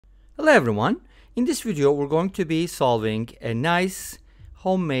Hello everyone. In this video we're going to be solving a nice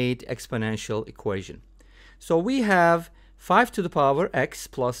homemade exponential equation. So we have 5 to the power x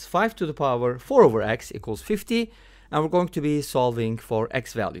plus 5 to the power 4 over x equals 50, and we're going to be solving for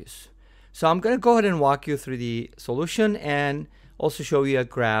x values. So I'm going to go ahead and walk you through the solution and also show you a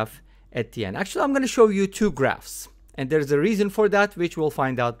graph at the end. Actually, I'm going to show you two graphs, and there's a reason for that which we'll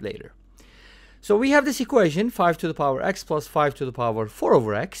find out later. So we have this equation 5 to the power x plus 5 to the power 4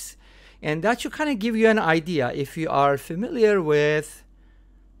 over x. And that should kind of give you an idea if you are familiar with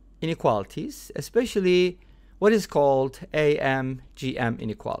inequalities, especially what is called AM-GM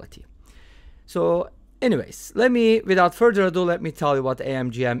inequality. So anyways, without further ado, let me tell you what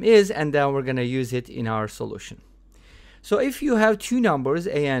AM-GM is, and then we're going to use it in our solution. So if you have two numbers,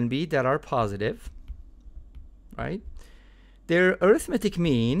 A and B, that are positive, right, their arithmetic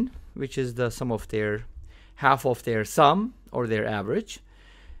mean, which is the sum of their half of their sum or their average,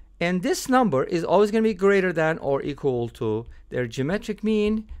 and this number is always going to be greater than or equal to their geometric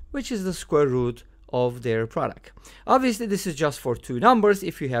mean, which is the square root of their product. Obviously, this is just for two numbers.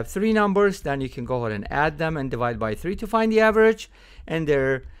 If you have three numbers, then you can go ahead and add them and divide by 3 to find the average. And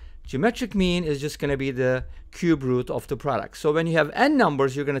their geometric mean is just going to be the cube root of the product. So when you have n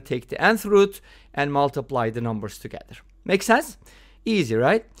numbers, you're going to take the nth root and multiply the numbers together. Make sense? Easy,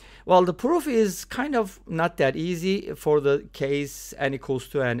 right? Well, the proof is kind of not that easy for the case n equals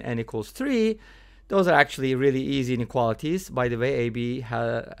 2 and n equals 3. Those are actually really easy inequalities. By the way, AB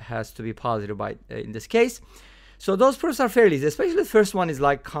has to be positive in this case. So those proofs are fairly easy, especially the first one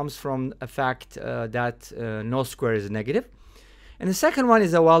comes from a fact that no square is negative. And the second one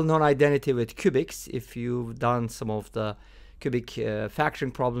is a well-known identity with cubics, if you've done some of the cubic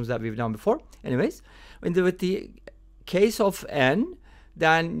factoring problems that we've done before. Anyways, with the case of n,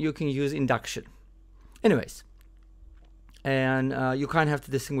 then you can use induction. Anyways, and you kind of have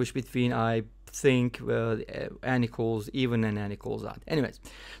to distinguish between, I think, n equals even and n equals odd. Anyways,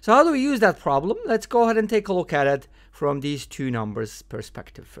 so how do we use that problem? Let's go ahead and take a look at it from these two numbers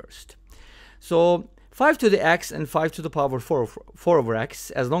perspective first. So 5 to the x and 5 to the power 4 over x,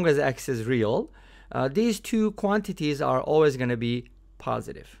 as long as x is real, these two quantities are always going to be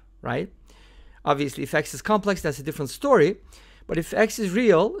positive, right? Obviously, if x is complex, that's a different story. But if x is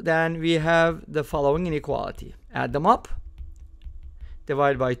real, then we have the following inequality. Add them up,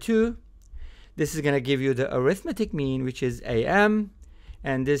 divide by 2. This is going to give you the arithmetic mean, which is AM,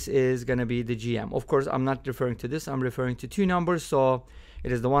 and this is going to be the GM. Of course, I'm not referring to this. I'm referring to two numbers, so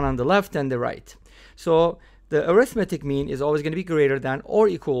it is the one on the left and the right. So the arithmetic mean is always going to be greater than or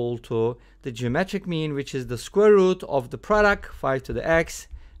equal to the geometric mean, which is the square root of the product, 5 to the x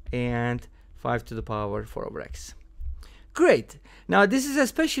and 5 to the power 4 over x. Great. Now this is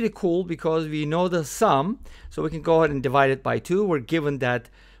especially cool because we know the sum, so we can go ahead and divide it by 2. We're given that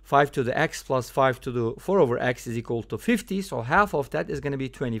 5 to the x plus 5 to the 4 over x is equal to 50, so half of that is going to be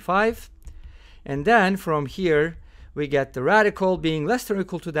 25. And then from here we get the radical being less than or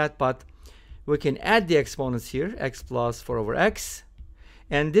equal to that, but we can add the exponents here, x plus 4 over x,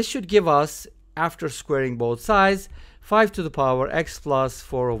 and this should give us, after squaring both sides, 5 to the power x plus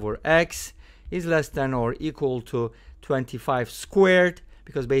 4 over x is less than or equal to 25 squared,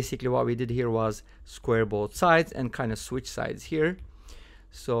 because basically what we did here was square both sides and kind of switch sides here.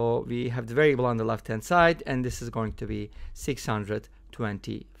 So we have the variable on the left hand side, and this is going to be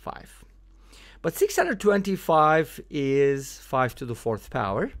 625. But 625 is 5 to the 4th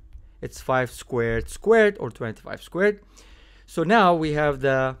power. It's 5 squared squared, or 25 squared. So now we have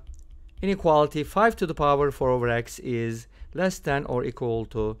the inequality 5 to the power 4 over x is less than or equal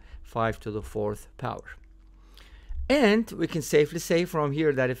to 5 to the 4th power. And we can safely say from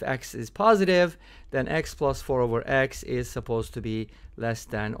here that if x is positive, then x plus 4 over x is supposed to be less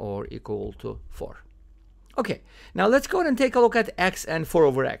than or equal to 4. Okay, now let's go ahead and take a look at x and 4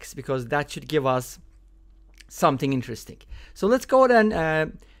 over x, because that should give us something interesting. So let's go ahead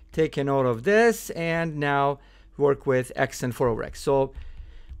and take a note of this and now work with x and 4 over x. So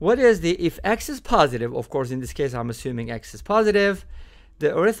what is if x is positive, of course in this case I'm assuming x is positive,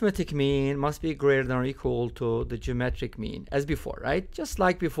 the arithmetic mean must be greater than or equal to the geometric mean, as before, right? Just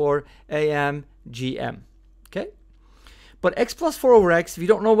like before, AM, GM, okay? But x plus 4 over x, we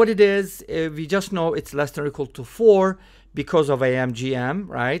don't know what it is. We just know it's less than or equal to 4 because of AM, GM,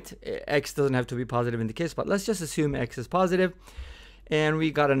 right? X doesn't have to be positive in the case, but let's just assume x is positive. And we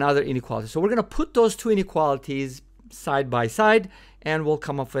got another inequality. So we're going to put those two inequalities side by side, and we'll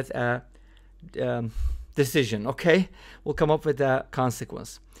come up with a decision, okay? We'll come up with a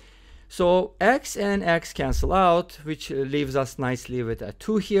consequence. So x and x cancel out, which leaves us nicely with a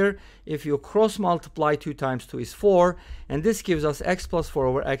 2 here. If you cross multiply, 2 times 2 is 4, and this gives us x plus 4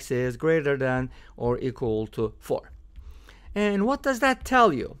 over x is greater than or equal to 4. And what does that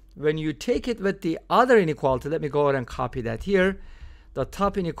tell you? When you take it with the other inequality, let me go ahead and copy that here. The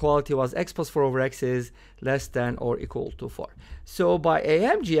top inequality was x plus 4 over x is less than or equal to 4. So by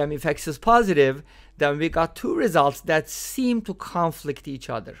AMGM, if x is positive, then we got two results that seem to conflict each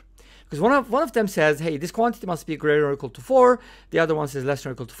other. Because one of them says, hey, this quantity must be greater or equal to 4. The other one says less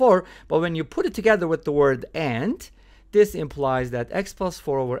than or equal to 4. But when you put it together with the word and, this implies that x plus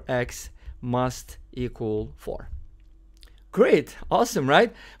 4 over x must equal 4. Great, awesome,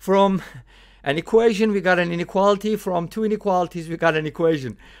 right? From an equation, we got an inequality. From two inequalities, we got an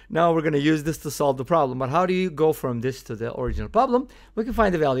equation. Now we're going to use this to solve the problem. But how do you go from this to the original problem? We can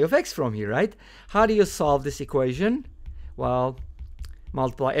find the value of x from here, right? How do you solve this equation? Well,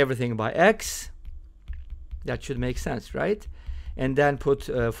 multiply everything by x. That should make sense, right? And then put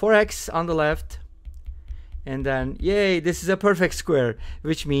 4x on the left. And then, yay, this is a perfect square,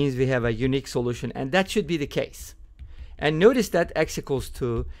 which means we have a unique solution. And that should be the case. And notice that x equals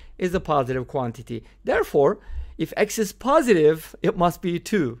 2 is a positive quantity. Therefore, if x is positive, it must be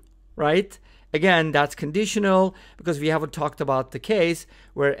 2, right? Again, that's conditional because we haven't talked about the case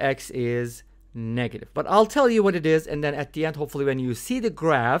where x is negative. But I'll tell you what it is, and then at the end, hopefully when you see the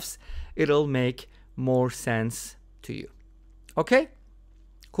graphs, it'll make more sense to you. Okay?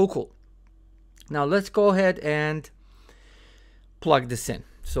 Cool, cool. Now let's go ahead and plug this in.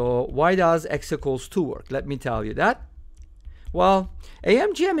 So why does x equals 2 work? Let me tell you that. Well,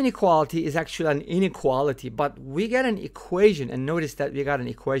 AMGM inequality is actually an inequality, but we get an equation, and notice that we got an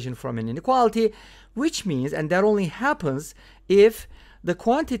equation from an inequality, which means, and that only happens if the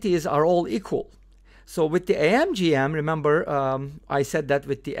quantities are all equal. So with the AMGM, remember I said that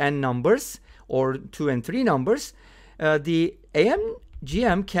with the n numbers, or 2 and 3 numbers, the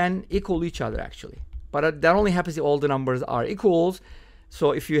AMGM can equal each other actually. But that only happens if all the numbers are equals.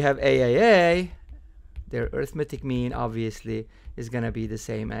 So if you have AAA, their arithmetic mean obviously is going to be the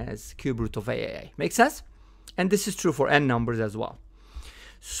same as cube root of AAA. Make sense? And this is true for n numbers as well.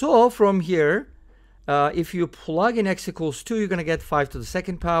 So from here, if you plug in x equals 2, you're going to get 5 to the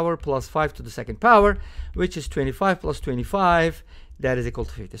second power plus 5 to the second power, which is 25 plus 25. That is equal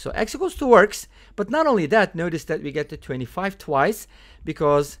to 50. So x equals 2 works. But not only that, notice that we get to 25 twice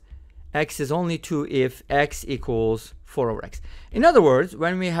because x is only 2 if x equals 4 over x. In other words,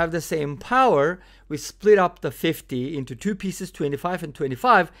 when we have the same power, we split up the 50 into two pieces, 25 and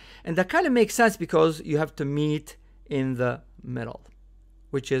 25. And that kind of makes sense because you have to meet in the middle,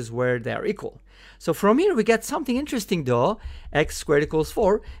 which is where they're equal. So from here, we get something interesting though. X squared equals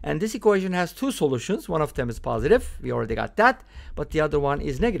 4. And this equation has two solutions. One of them is positive. We already got that. But the other one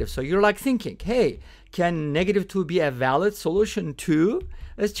is negative. So you're like thinking, hey, can negative 2 be a valid solution too?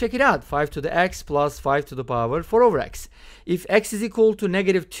 Let's check it out. 5 to the x plus 5 to the power 4 over x. If x is equal to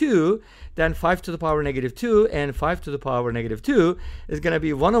negative 2, then 5 to the power negative 2 and 5 to the power negative 2 is going to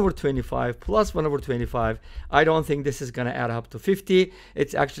be 1 over 25 plus 1 over 25. I don't think this is going to add up to 50.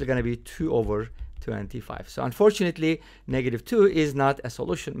 It's actually going to be 2 over 25. So unfortunately, negative 2 is not a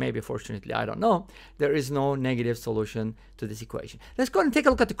solution. Maybe fortunately, I don't know. There is no negative solution to this equation. Let's go and take a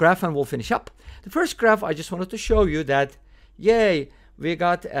look at the graph and we'll finish up. The first graph, I just wanted to show you that, yay, we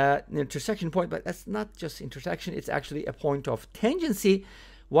got an intersection point, but that's not just intersection. It's actually a point of tangency.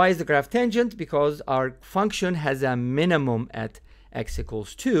 Why is the graph tangent? Because our function has a minimum at x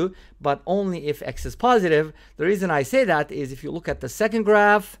equals 2, but only if x is positive. The reason I say that is if you look at the second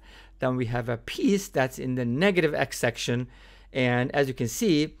graph, then we have a piece that's in the negative x section. And as you can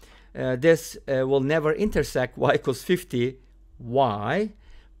see, this will never intersect y equals 50. Why?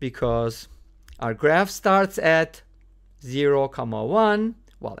 Because our graph starts at 0, 1.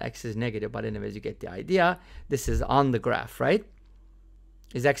 Well, x is negative, but anyways, you get the idea. This is on the graph, right?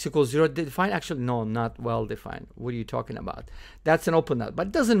 Is x equals 0 defined? Actually, no, not well defined. What are you talking about? That's an open nut, but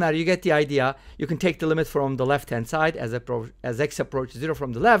it doesn't matter. You get the idea. You can take the limit from the left-hand side as x approaches 0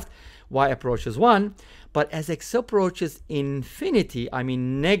 from the left, y approaches 1. But as x approaches infinity, I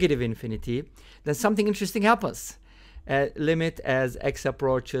mean negative infinity, then something interesting happens. Limit as x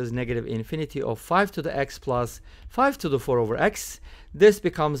approaches negative infinity of 5 to the x plus 5 to the 4 over x. This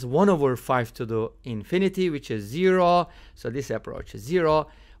becomes 1 over 5 to the infinity, which is 0. So this approaches 0.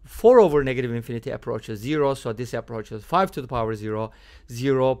 4 over negative infinity approaches 0. So this approaches 5 to the power 0.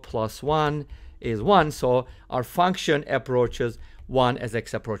 0 plus 1 is 1. So our function approaches 1 as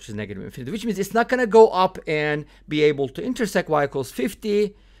x approaches negative infinity, which means it's not going to go up and be able to intersect y equals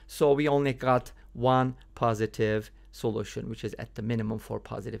 50. So we only got one positive solution, which is at the minimum for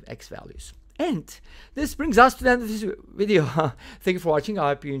positive x values. And this brings us to the end of this video. Thank you for watching. I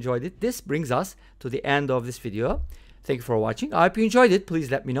hope you enjoyed it. This brings us to the end of this video. Thank you for watching. I hope you enjoyed it.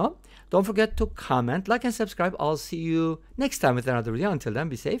 Please let me know. Don't forget to comment, like, and subscribe. I'll see you next time with another video. Until then,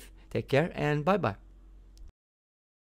 be safe, take care, and bye-bye.